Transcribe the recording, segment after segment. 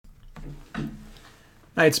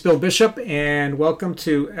Hi, it's Bill Bishop, and welcome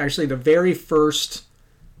to actually the very first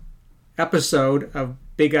episode of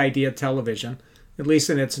Big Idea Television, at least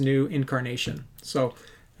in its new incarnation.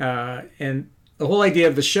 And the whole idea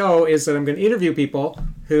of the show is that I'm going to interview people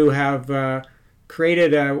who have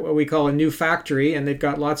created what we call a new factory, and they've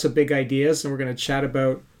got lots of big ideas, and we're going to chat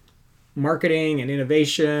about marketing and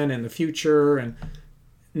innovation and the future and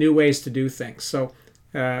new ways to do things. So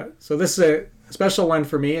this is a special one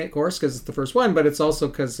for me, of course, because it's the first one, but it's also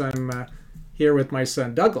because I'm here with my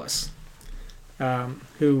son Douglas,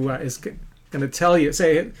 who is going to tell you.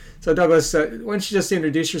 So Douglas, why don't you just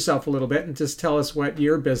introduce yourself a little bit and just tell us what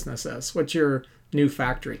your business is? What's your new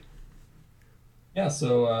factory? Yeah,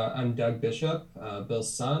 so I'm Doug Bishop,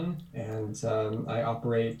 Bill's son, and I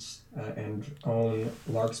operate and own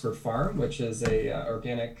Larkspur Farm, which is a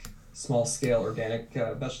small-scale organic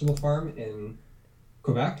vegetable farm in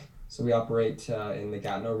Quebec. So we operate in the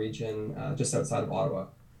Gatineau region, just outside of Ottawa,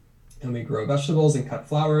 and we grow vegetables and cut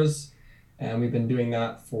flowers, and we've been doing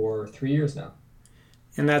that for 3 years now.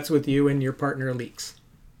 And that's with you and your partner Leeks.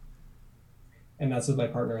 And that's with my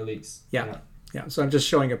partner Leeks. Yeah. Yeah. So I'm just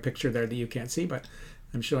showing a picture there that you can't see, but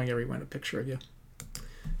I'm showing everyone a picture of you.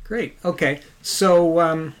 Great. Okay.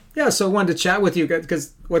 So so I wanted to chat with you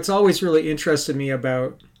because what's always really interested me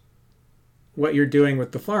about what you're doing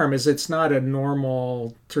with the farm is it's not a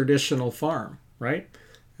normal traditional farm, right?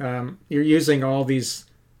 You're using all these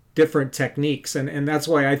different techniques, and that's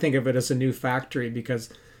why I think of it as a new factory, because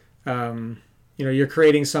you're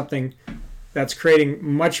creating something that's creating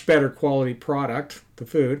much better quality product, the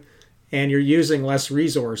food, and you're using less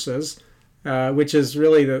resources, which is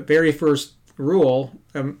really the very first rule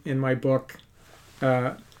in my book,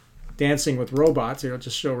 Dancing with Robots. I'll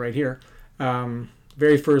just show right here.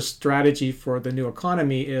 Very first strategy for the new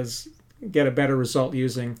economy is get a better result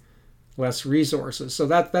using less resources. So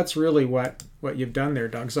that's really what you've done there,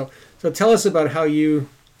 Doug. So tell us about how you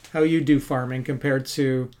do farming compared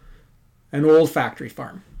to an old factory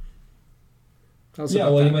farm. Yeah,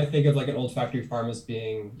 well, you might think of like an old factory farm as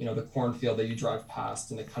being, the cornfield that you drive past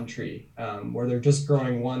in the country, where they're just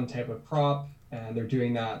growing one type of crop, and they're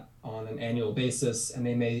doing that on an annual basis, and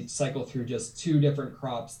they may cycle through just two different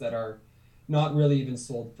crops that are not really even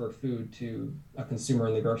sold for food to a consumer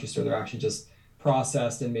in the grocery store. They're actually just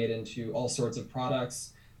processed and made into all sorts of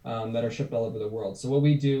products that are shipped all over the world. So what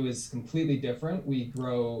we do is completely different. We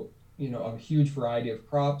grow, a huge variety of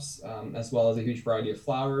crops, as well as a huge variety of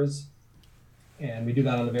flowers. And we do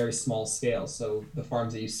that on a very small scale. So the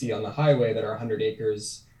farms that you see on the highway that are 100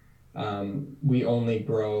 acres, we only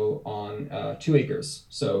grow on 2 acres.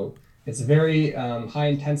 So it's very high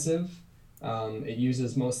intensive. It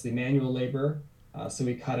uses mostly manual labor, so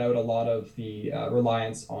we cut out a lot of the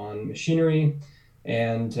reliance on machinery,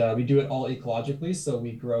 and we do it all ecologically. So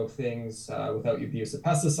we grow things without the use of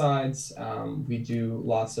pesticides. We do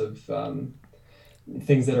lots of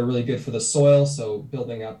things that are really good for the soil. So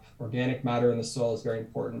building up organic matter in the soil is very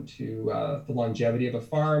important to the longevity of a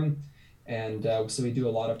farm. And so we do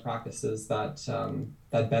a lot of practices that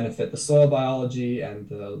benefit the soil biology and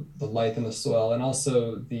the life in the soil, and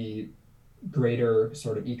also the greater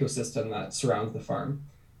sort of ecosystem that surrounds the farm.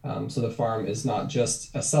 So the farm is not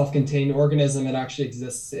just a self-contained organism; it actually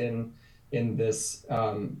exists in this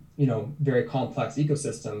very complex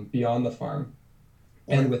ecosystem beyond the farm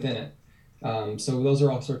and within it. So those are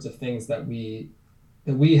all sorts of things that we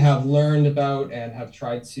have learned about and have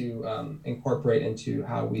tried to incorporate into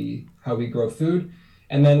how we grow food,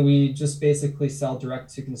 and then we just basically sell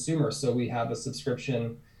direct to consumers. So we have a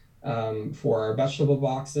subscription for our vegetable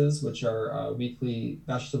boxes, which are weekly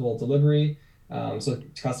vegetable delivery. So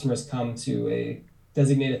customers come to a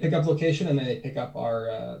designated pickup location, and then they pick up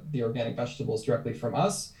the organic vegetables directly from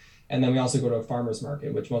us. And then we also go to a farmer's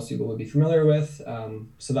market, which most people would be familiar with.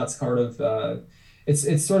 So that's part of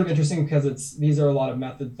it's sort of interesting because these are a lot of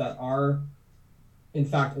methods that are, in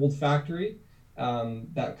fact, old factory,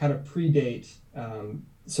 that kind of predate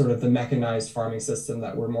sort of the mechanized farming system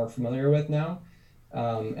that we're more familiar with now.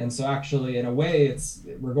 And so actually, in a way,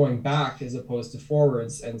 we're going back as opposed to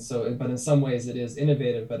forwards. And so, but in some ways it is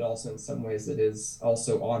innovative, but also in some ways it is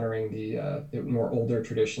also honoring the more older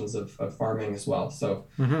traditions of farming as well. So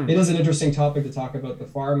It is an interesting topic to talk about the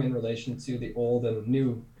farm in relation to the old and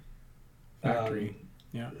new factory.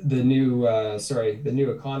 The new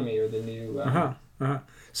economy, or the new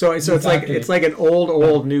So it's like an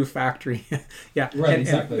old new factory. Yeah, right,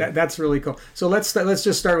 exactly. That's really cool. So let's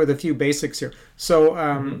just start with a few basics here.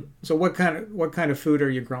 So so what kind of food are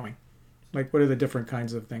you growing? Like, what are the different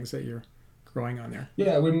kinds of things that you're growing on there?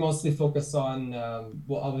 Yeah, we mostly focus on,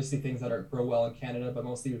 well, obviously things that grow well in Canada, but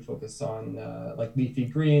mostly we focus on like leafy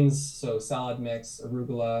greens, so salad mix,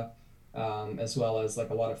 arugula, as well as like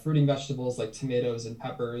a lot of fruiting vegetables like tomatoes and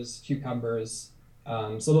peppers, cucumbers.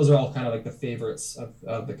 So those are all kind of like the favorites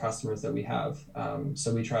of the customers that we have.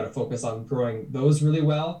 So we try to focus on growing those really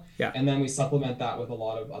well. Yeah. And then we supplement that with a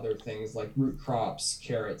lot of other things like root crops,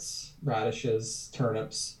 carrots, radishes,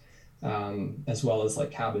 turnips, as well as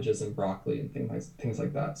like cabbages and broccoli and things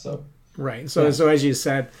like that. So right. So yeah. So as you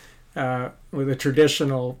said, with a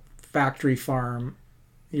traditional factory farm,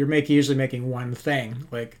 you're usually making one thing,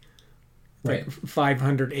 like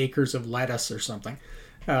 500 acres of lettuce or something.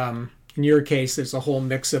 In your case, there's a whole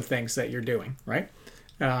mix of things that you're doing, right?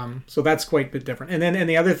 So that's quite a bit different. And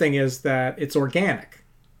the other thing is that it's organic,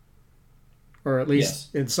 or at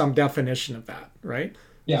least in some definition of that, right?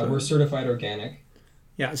 Yeah, so, we're certified organic.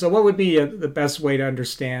 Yeah. So what would be the best way to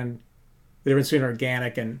understand the difference between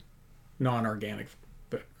organic and non-organic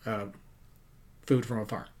food from a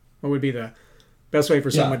farm? What would be the best way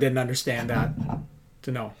for someone who didn't understand that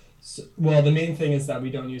to know? So, well, the main thing is that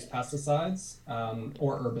we don't use pesticides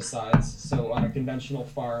or herbicides. So on a conventional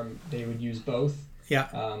farm, they would use both. Yeah.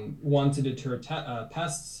 One to deter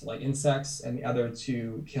pests like insects, and the other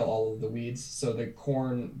to kill all of the weeds. So the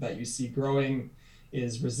corn that you see growing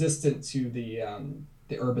is resistant to the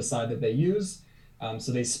herbicide that they use.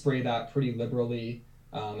 So they spray that pretty liberally.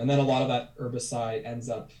 And then a lot of that herbicide ends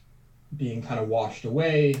up being kind of washed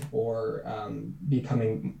away or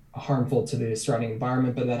becoming harmful to the surrounding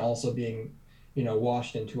environment, but then also being,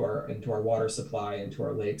 washed into our water supply, into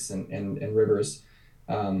our lakes and rivers,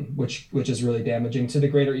 which is really damaging to the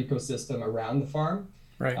greater ecosystem around the farm.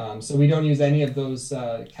 Right. So we don't use any of those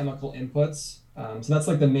chemical inputs. So that's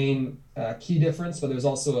like the main key difference, but there's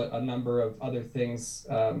also a number of other things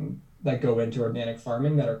that go into organic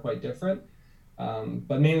farming that are quite different.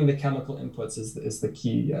 But mainly the chemical inputs is the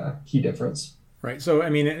key difference. Right. So, I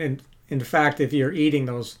mean, in fact, if you're eating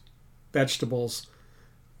those vegetables,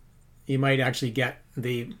 you might actually get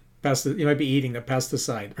you might be eating the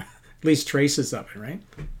pesticide, at least traces of it, right?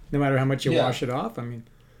 No matter how much you wash it off. I mean,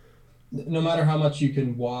 no matter how much you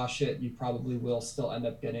can wash it, you probably will still end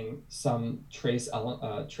up getting some trace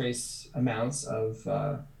amounts of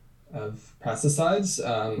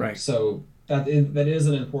pesticides. Right. So that is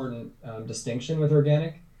an important distinction with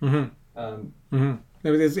organic. Mm-hmm.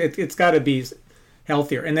 It's got to be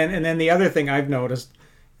healthier. And then the other thing I've noticed,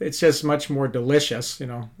 it's just much more delicious.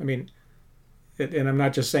 I mean, and I'm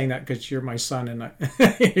not just saying that because you're my son and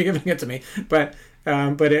you're giving it to me, but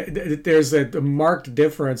there's a marked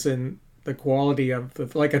difference in the quality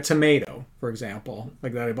of like a tomato, for example,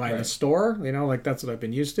 like that I buy in the store. Like that's what I've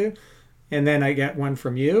been used to. And then I get one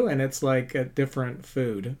from you, and it's like a different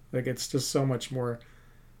food. Like it's just so much more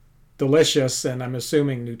delicious, and I'm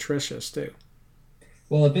assuming nutritious too.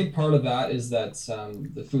 Well, a big part of that is that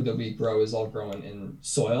the food that we grow is all grown in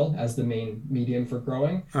soil as the main medium for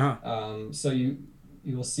growing. Uh-huh. So you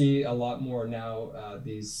will see a lot more now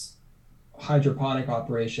these hydroponic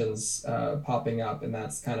operations popping up, and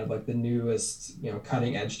that's kind of like the newest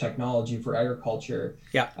cutting edge technology for agriculture.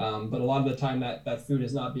 Yeah. But a lot of the time that food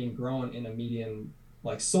is not being grown in a medium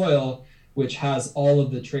like soil, which has all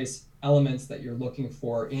of the trace elements that you're looking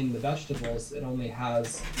for in the vegetables. It only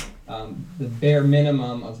has the bare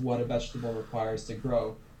minimum of what a vegetable requires to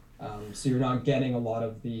grow. So you're not getting a lot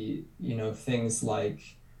of the things like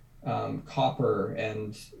copper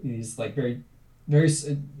and these like very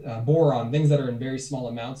boron, things that are in very small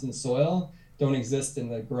amounts in soil don't exist in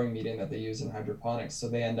the growing medium that they use in hydroponics. So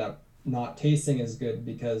they end up not tasting as good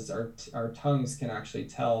because our tongues can actually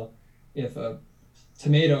tell if a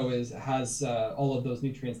tomato has all of those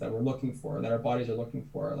nutrients that we're looking for, that our bodies are looking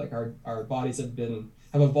for. Like our bodies have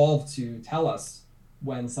evolved to tell us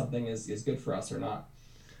when something is good for us or not.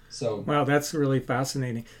 So wow, that's really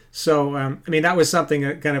fascinating. So I mean, that was something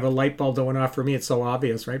kind of a light bulb that went off for me. It's so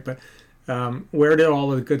obvious, right? But where did all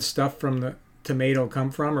the good stuff from the tomato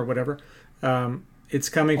come from, or whatever? It's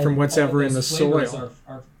coming from what's ever in the soil.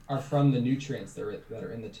 Are from the nutrients that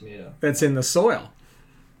are in the tomato. That's in the soil.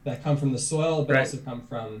 That come from the soil, but also come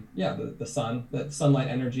from the sun, the sunlight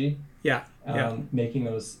energy. Yeah. Making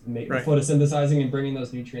photosynthesizing and bringing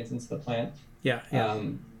those nutrients into the plant. Yeah.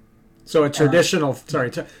 So a traditional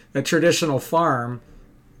farm,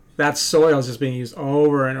 that soil is just being used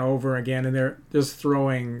over and over again, and they're just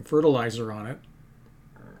throwing fertilizer on it.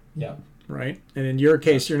 Yeah. Right. And in your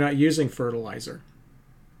case, you're not using fertilizer.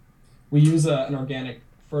 We use an organic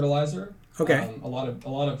fertilizer. Okay. A lot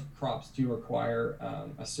of crops do require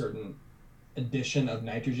a certain addition of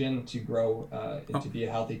nitrogen to grow and to be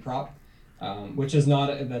a healthy crop. which is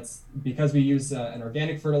not, that's because we use an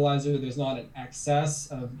organic fertilizer, there's not an excess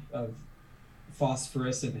of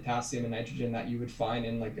phosphorus and potassium and nitrogen that you would find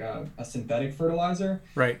in like a synthetic fertilizer.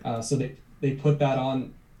 Right. So they put that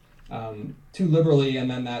on too liberally, and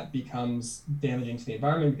then that becomes damaging to the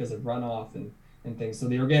environment because of runoff and things. So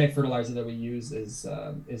the organic fertilizer that we use is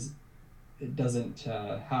it doesn't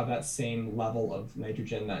have that same level of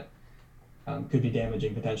nitrogen that could be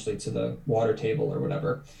damaging potentially to the water table or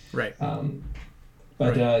whatever. Right.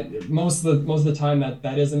 But most of the time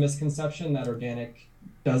that is a misconception, that organic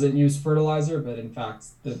doesn't use fertilizer, but in fact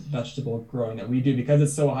the vegetable growing that we do, because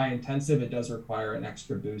it's so high intensive, it does require an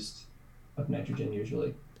extra boost of nitrogen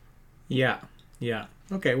usually. Yeah.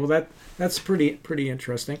 Okay, well that's pretty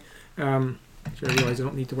interesting. I realize I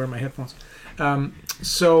don't need to wear my headphones.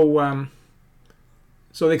 So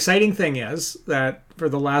the exciting thing is that for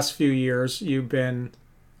the last few years you've been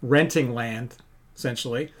renting land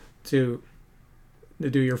essentially to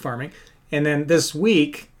do your farming, and then this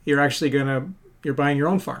week you're actually you're buying your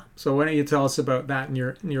own farm. So why don't you tell us about that and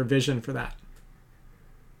your vision for that?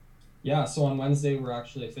 Yeah, so on Wednesday we're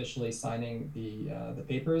actually officially signing the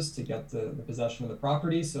papers to get the possession of the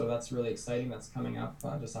property. So that's really exciting. That's coming up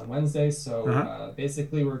just on Wednesday. So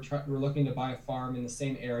basically we're looking to buy a farm in the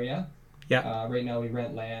same area. Yeah. Right now we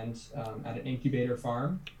rent land at an incubator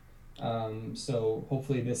farm. So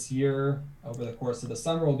hopefully this year, over the course of the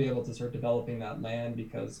summer, we'll be able to start developing that land,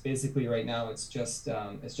 because basically right now it's just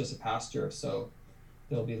a pasture. So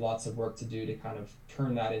there'll be lots of work to do to kind of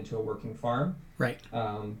turn that into a working farm. Right.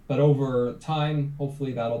 But over time,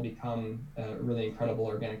 hopefully that'll become a really incredible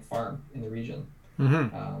organic farm in the region.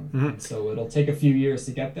 So it'll take a few years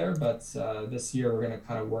to get there, but this year we're going to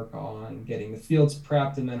kind of work on getting the fields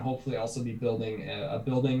prepped, and then hopefully also be building a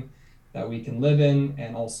building that we can live in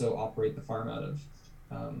and also operate the farm out of,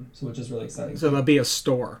 so which is really exciting. So there'll be a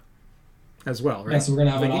store as well, right? Yeah, so we're going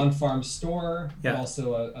to have an on-farm store, but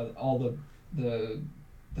also all the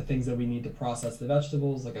things that we need to process the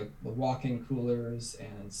vegetables, like the walk-in coolers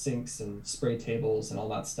and sinks and spray tables and all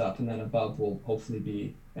that stuff. And then above will hopefully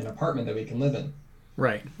be an apartment that we can live in.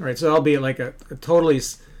 Right. So that'll be like a totally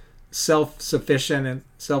self-sufficient and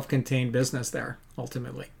self-contained business there,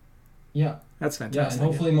 ultimately. Yeah. That's fantastic. Yeah,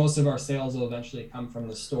 and hopefully most of our sales will eventually come from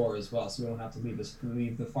the store as well, so we don't have to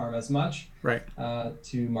leave the farm as much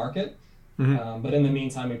to market. But in the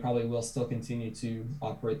meantime, we probably will still continue to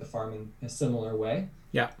operate the farm in a similar way.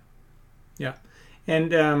 Yeah.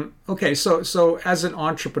 And okay, so as an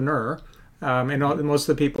entrepreneur, and most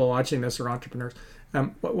of the people watching this are entrepreneurs,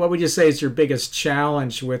 what would you say is your biggest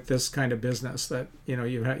challenge with this kind of business that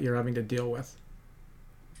you're having to deal with?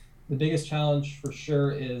 The biggest challenge for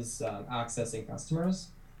sure is accessing customers,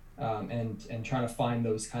 and trying to find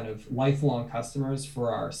those kind of lifelong customers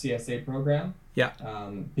for our CSA program. Yeah.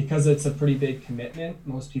 Because it's a pretty big commitment,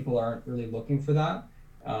 most people aren't really looking for that.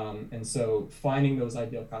 And so finding those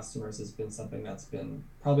ideal customers has been something that's been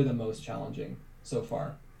probably the most challenging so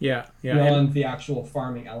far. Yeah. Beyond the actual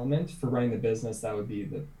farming element, for running the business, that would be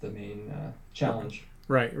the main challenge.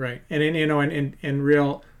 Right. And in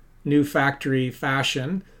real new factory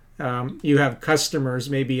fashion, you have customers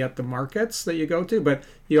maybe at the markets that you go to, but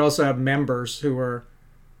you also have members who are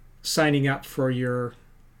signing up for your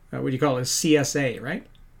what do you call it, CSA, right?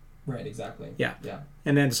 Right, exactly. Yeah.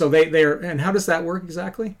 And then so they're, and how does that work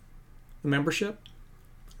exactly? The membership?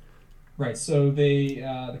 Right. So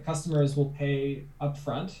the customers will pay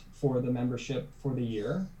upfront for the membership for the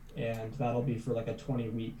year, and that'll be for like a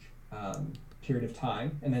 20-week period of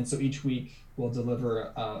time. And then so each week we'll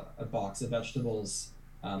deliver a box of vegetables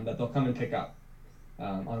that they'll come and pick up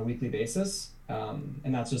on a weekly basis.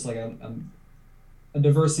 And that's just like a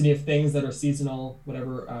diversity of things that are seasonal,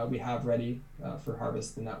 whatever we have ready for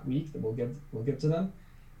harvest in that week that we'll give to them.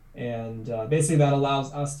 And basically that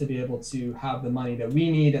allows us to be able to have the money that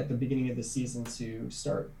we need at the beginning of the season to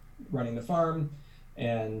start running the farm,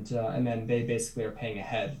 and then they basically are paying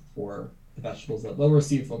ahead for the vegetables that they'll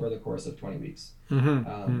receive over the course of 20 weeks.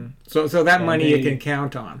 So that money you can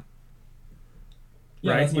count on.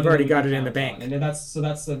 Yeah, right? You've already got it in the bank. And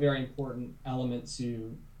that's a very important element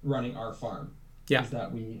to running our farm. Yeah. Is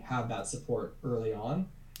that we have that support early on.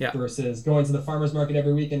 Yeah. Versus going to the farmer's market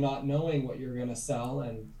every week and not knowing what you're going to sell,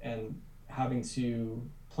 and having to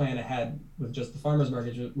plan ahead with just the farmer's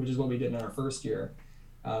market, which is what we did in our first year,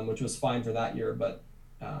 which was fine for that year. But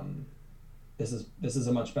this is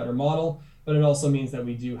a much better model. But it also means that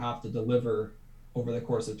we do have to deliver over the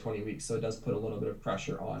course of 20 weeks. So it does put a little bit of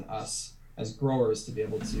pressure on us as growers to be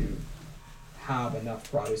able to have enough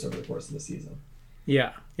produce over the course of the season.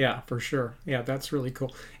 Yeah, for sure. Yeah, that's really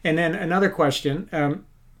cool. And then another question.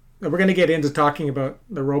 we're going to get into talking about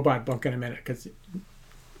the robot book in a minute because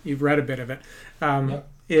you've read a bit of it. Yep.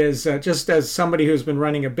 Is just as somebody who's been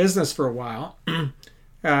running a business for a while,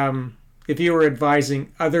 if you were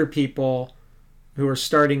advising other people who are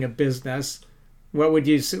starting a business, what would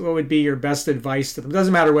be your best advice to them? It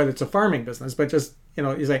doesn't matter whether it's a farming business, but just,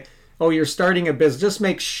 you say, oh, you're starting a business, just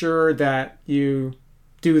make sure that you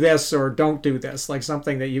do this or don't do this, like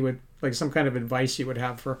something that you would, like some kind of advice you would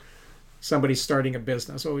have for somebody starting a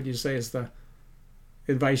business. What would you say is the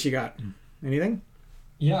advice you got? Anything?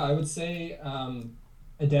 Yeah, I would say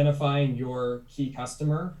identifying your key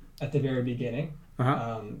customer at the very beginning.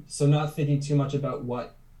 So not thinking too much about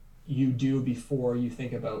what you do before you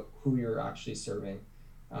think about who you're actually serving.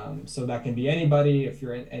 So that can be anybody. If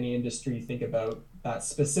you're in any industry, think about that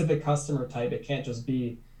specific customer type. It can't just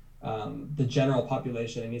be the general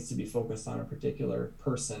population. It needs to be focused on a particular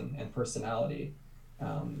person and personality.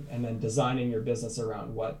 And then designing your business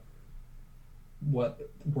around what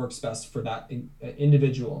works best for that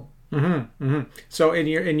individual. So in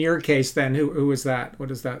your case, then, who was that? What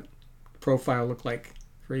does that profile look like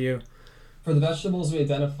for you? For the vegetables, we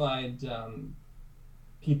identified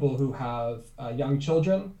people who have young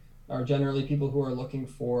children are generally people who are looking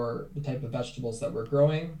for the type of vegetables that we're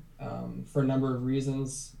growing for a number of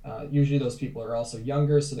reasons. Usually those people are also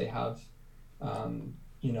younger, so they have,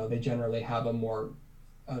 they generally have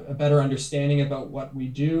a better understanding about what we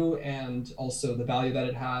do and also the value that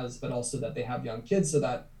it has, but also that they have young kids, so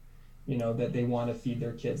that that they want to feed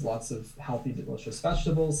their kids lots of healthy, delicious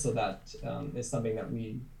vegetables. So that is something that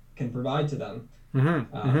we can provide to them.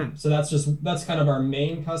 So that's kind of our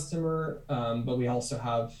main customer, but we also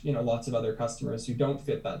have lots of other customers who don't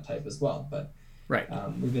fit that type as well. But right,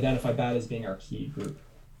 we've identified that as being our key group.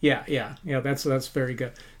 Yeah. That's very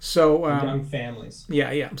good. So young families.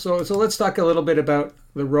 Yeah. So let's talk a little bit about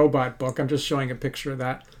the robot book. I'm just showing a picture of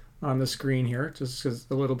that on the screen here, just as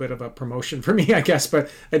a little bit of a promotion for me, I guess.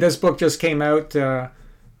 But this book just came out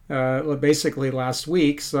basically last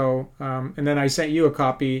week. So and then I sent you a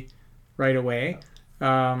copy right away,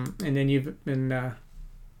 and then you've been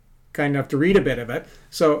kind enough to read a bit of it.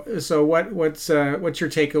 So what's your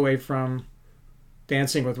takeaway from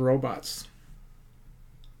Dancing with Robots?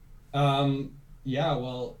 Yeah,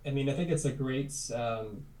 well, I mean, I think it's a great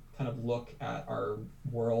kind of look at our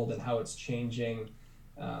world and how it's changing,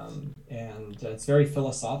 and it's very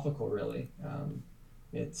philosophical, really.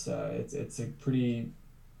 It's a pretty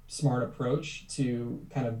smart approach to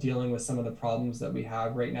kind of dealing with some of the problems that we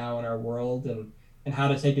have right now in our world, and how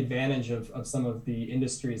to take advantage of some of the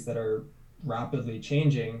industries that are rapidly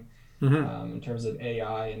changing in terms of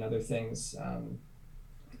AI and other things.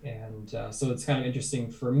 So it's kind of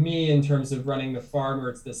interesting for me in terms of running the farm,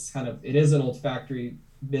 where it is an old factory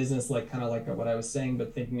business, like what I was saying,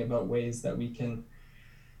 but thinking about ways that we can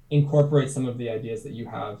incorporate some of the ideas that you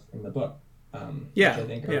have in the book, which I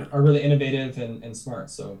think are really innovative and smart.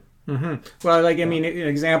 So. Well, I mean, an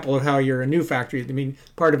example of how you're a new factory. I mean,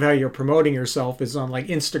 part of how you're promoting yourself is on like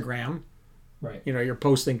Instagram. Right. You're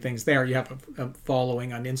posting things there. You have a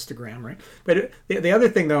following on Instagram, right? But the other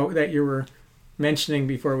thing, though, that you were mentioning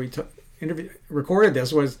before we recorded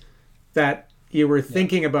this was that you were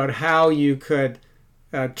thinking about how you could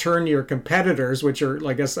turn your competitors, which are,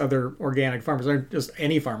 I guess, other organic farmers, or just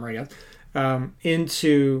any farmer, I guess,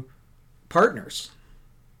 into partners.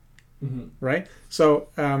 Right. So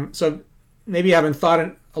maybe you haven't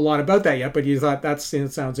thought a lot about that yet, but you thought it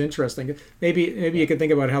sounds interesting. Maybe you could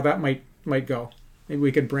think about how that might go. Maybe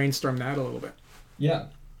we could brainstorm that a little bit. Yeah.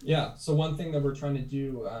 So one thing that we're trying to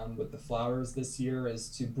do with the flowers this year is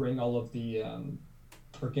to bring all of the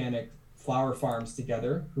organic flower farms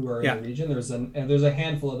together who are in the region. There's a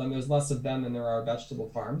handful of them. There's less of them than there are vegetable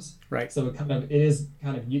farms. Right. So it is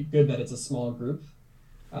kind of good that it's a small group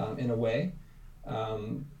in a way.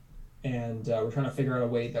 And we're trying to figure out a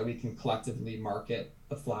way that we can collectively market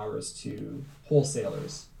the flowers to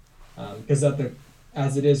wholesalers, because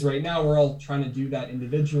as it is right now, we're all trying to do that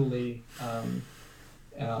individually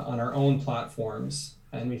on our own platforms,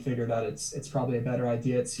 and we figure that it's probably a better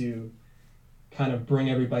idea to kind of bring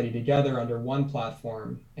everybody together under one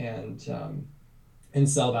platform and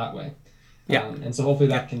sell that way. And so hopefully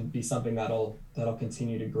that can be something that'll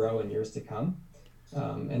continue to grow in years to come.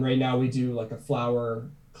 And right now we do like a flower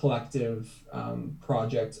collective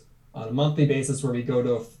project on a monthly basis, where we go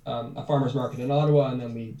to a farmer's market in Ottawa, and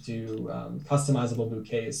then we do customizable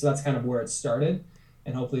bouquets. So that's kind of where it started,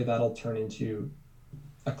 and hopefully that'll turn into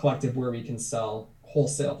a collective where we can sell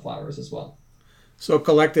wholesale flowers as well. So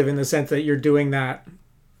collective in the sense that you're doing that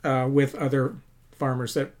with other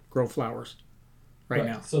farmers that grow flowers right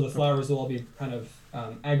now. So the flowers will all be kind of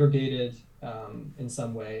aggregated in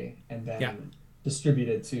some way and then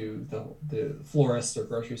distributed to the florists or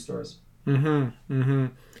grocery stores. Mm-hmm. Mm-hmm.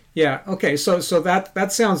 Yeah. Okay. So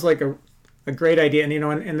that sounds like a great idea. And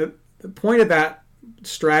and the point of that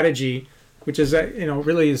strategy, which is that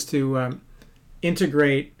really is to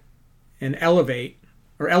integrate and elevate,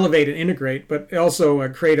 or elevate and integrate, but also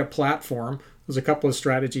create a platform. There's a couple of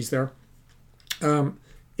strategies there.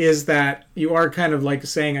 Is that you are kind of like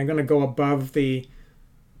saying, I'm going to go above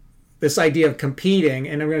this idea of competing,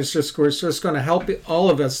 and we're just going to help all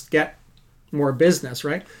of us get more business,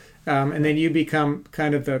 right? And then you become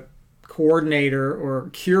kind of the coordinator or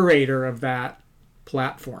curator of that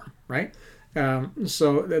platform, right?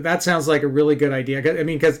 So that sounds like a really good idea. I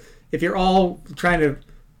mean, because if you're all trying to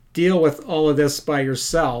deal with all of this by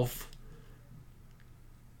yourself,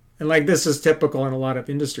 and like this is typical in a lot of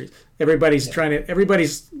industries,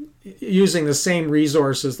 everybody's using the same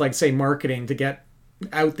resources, like say marketing, to get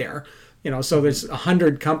out there. So there's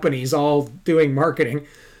 100 companies all doing marketing,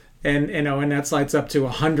 and that adds up to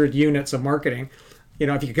 100 units of marketing.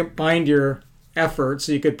 If you combined your efforts,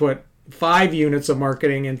 you could put 5 units of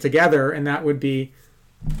marketing in together, and that would be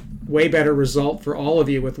way better result for all of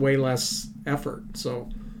you with way less effort. So,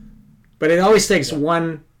 but it always takes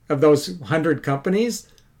one of those 100 companies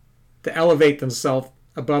to elevate themselves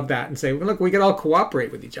above that and say, well, look, we can all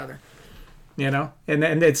cooperate with each other, and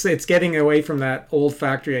it's getting away from that old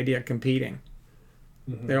factory idea of competing.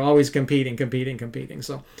 Mm-hmm. They're always competing.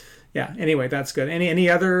 So, yeah. Anyway, that's good. Any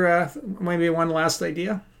other maybe one last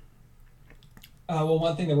idea? Well,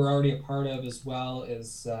 one thing that we're already a part of as well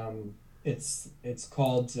is it's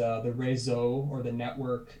called the Réseau, or the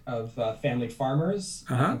network of family farmers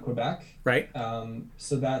in Quebec. Right.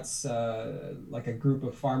 So that's like a group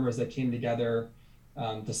of farmers that came together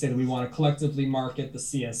to say that we want to collectively market the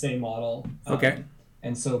CSA model. Okay.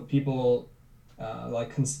 And so people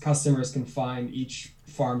customers can find each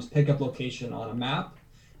farm's pickup location on a map.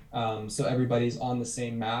 So everybody's on the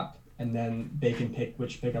same map, and then they can pick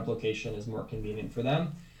which pickup location is more convenient for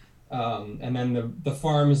them. And then the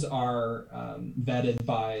farms are vetted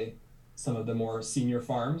by some of the more senior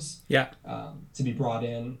farms to be brought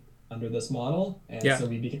in under this model. And so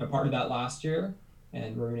we became a part of that last year,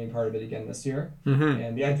 and we're being part of it again this year. Mm-hmm.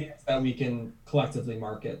 And the idea is that we can collectively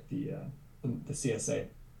market the CSA.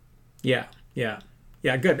 Yeah.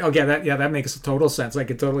 Good. Okay, that makes total sense. I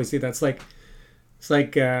could totally see that. It's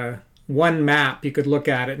like one map. You could look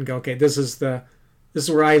at it and go, okay, this is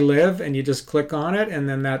where I live, and you just click on it, and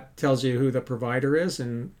then that tells you who the provider is,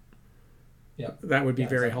 and that would be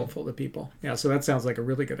very helpful to people. Yeah, so that sounds like a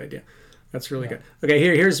really good idea. That's really good. Okay,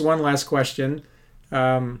 here's one last question.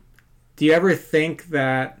 Do you ever think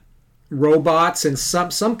that robots and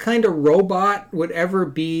some kind of robot would ever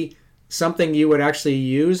be something you would actually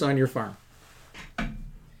use on your farm?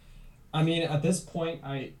 I mean, at this point,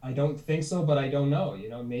 I don't think so, but I don't know.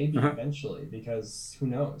 Maybe eventually, because who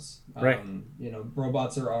knows? Right.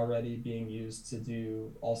 Robots are already being used to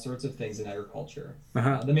do all sorts of things in agriculture.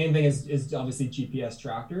 The main thing is obviously GPS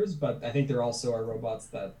tractors, but I think there also are robots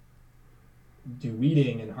that do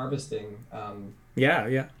weeding and harvesting.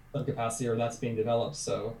 Some capacity, or that's being developed.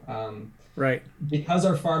 So, right. Because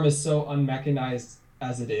our farm is so unmechanized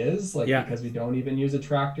as it is, because we don't even use a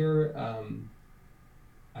tractor.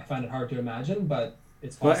 I find it hard to imagine, but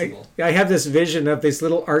it's possible. Well, I have this vision of these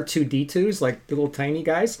little R2-D2s, like little tiny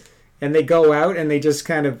guys, and they go out and they just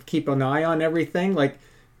kind of keep an eye on everything,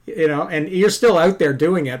 and you're still out there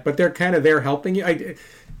doing it, but they're kind of there helping you. I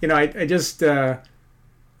just thought,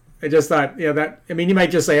 that, I mean, you might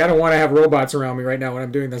just say, I don't want to have robots around me right now when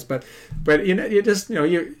I'm doing this, but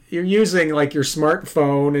you're using like your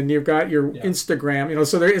smartphone, and you've got your Instagram,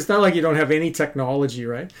 so it's not like you don't have any technology,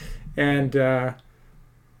 right? And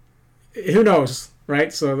who knows,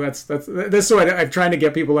 right? So that's what I'm trying to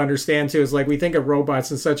get people to understand too. Is like, we think of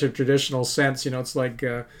robots in such a traditional sense, it's like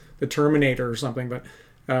the Terminator or something, but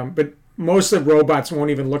most of robots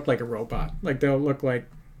won't even look like a robot. Like, they'll look like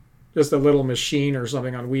just a little machine or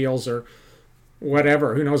something on wheels or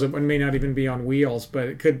whatever. Who knows? It may not even be on wheels, but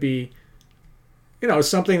it could be,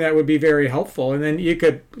 something that would be very helpful. And then you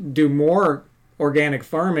could do more organic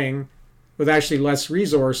farming with actually less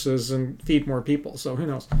resources and feed more people. So who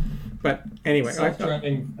knows? But anyway,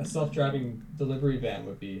 a self-driving delivery van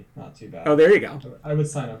would be not too bad. Oh, there you go. I would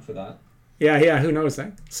sign up for that. Yeah. Who knows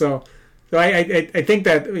that? So I think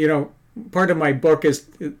that, part of my book is,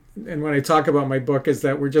 and when I talk about my book, is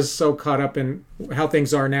that we're just so caught up in how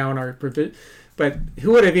things are now in our, but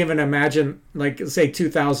who would have even imagined, like, say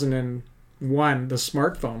 2001, the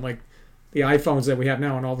smartphone, like the iPhones that we have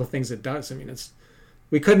now and all the things it does. I mean,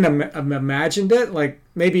 we couldn't have imagined it, like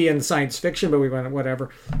maybe in science fiction, but we went whatever,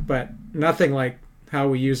 but nothing like how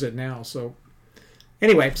we use it now. So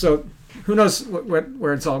anyway, so who knows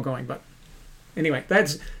where it's all going, but anyway,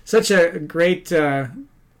 that's such a great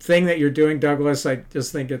thing that you're doing, Douglas. I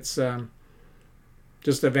just think it's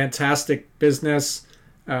just a fantastic business,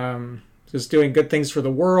 just doing good things for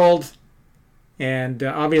the world. And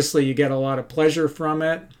obviously you get a lot of pleasure from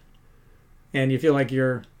it. And you feel like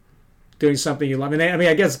you're doing something you love. And I mean,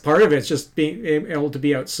 I guess part of it's just being able to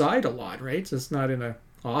be outside a lot, right? So it's not in an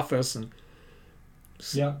office and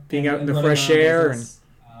being out in the fresh air.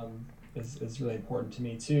 Is really important to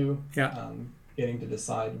me too. Yeah. Getting to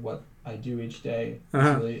decide what I do each day.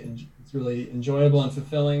 It's really enjoyable and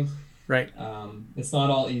fulfilling. Right. It's not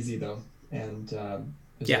all easy though, and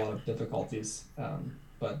there's a lot of difficulties,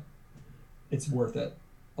 but it's worth it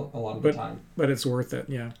a lot of the time. But it's worth it,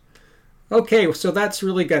 yeah. Okay, so that's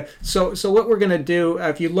really good. So what we're going to do,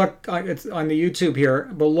 if you look it's on the YouTube here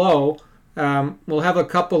below, we'll have a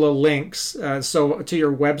couple of links so to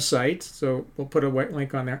your website. So we'll put a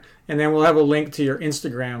link on there, and then we'll have a link to your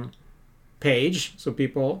Instagram page. So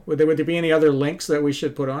people, would there be any other links that we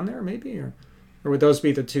should put on there, maybe, or would those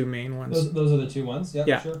be the two main ones? Those are the two ones.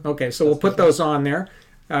 Yeah. Sure. Okay, so we'll put those on there.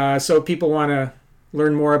 So if people want to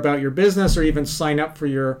learn more about your business or even sign up for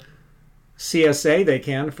your CSA, they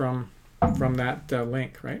can from that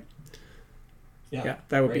link, right? Yeah,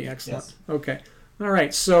 that would be excellent. Yes. Okay. All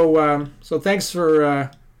right. So thanks for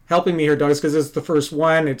helping me here, Douglas, because this is the first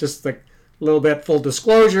one. It just like a little bit full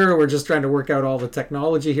disclosure. We're just trying to work out all the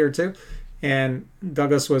technology here too. And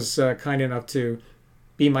Douglas was kind enough to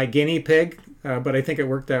be my guinea pig, but I think it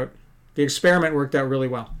worked out. The experiment worked out really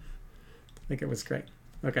well. I think it was great.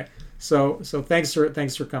 Okay. So thanks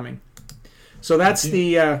for coming. So that's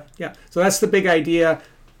the big idea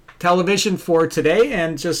television for today,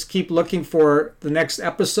 and just keep looking for the next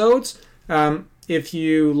episodes. If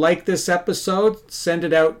you like this episode, send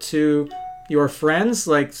it out to your friends,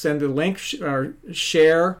 like send a link or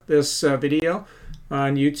share this video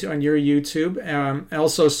on YouTube, on your YouTube.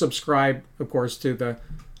 Also subscribe, of course, to the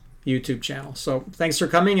YouTube channel. So thanks for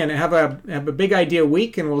coming, and have a big idea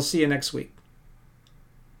week, and we'll see you next week.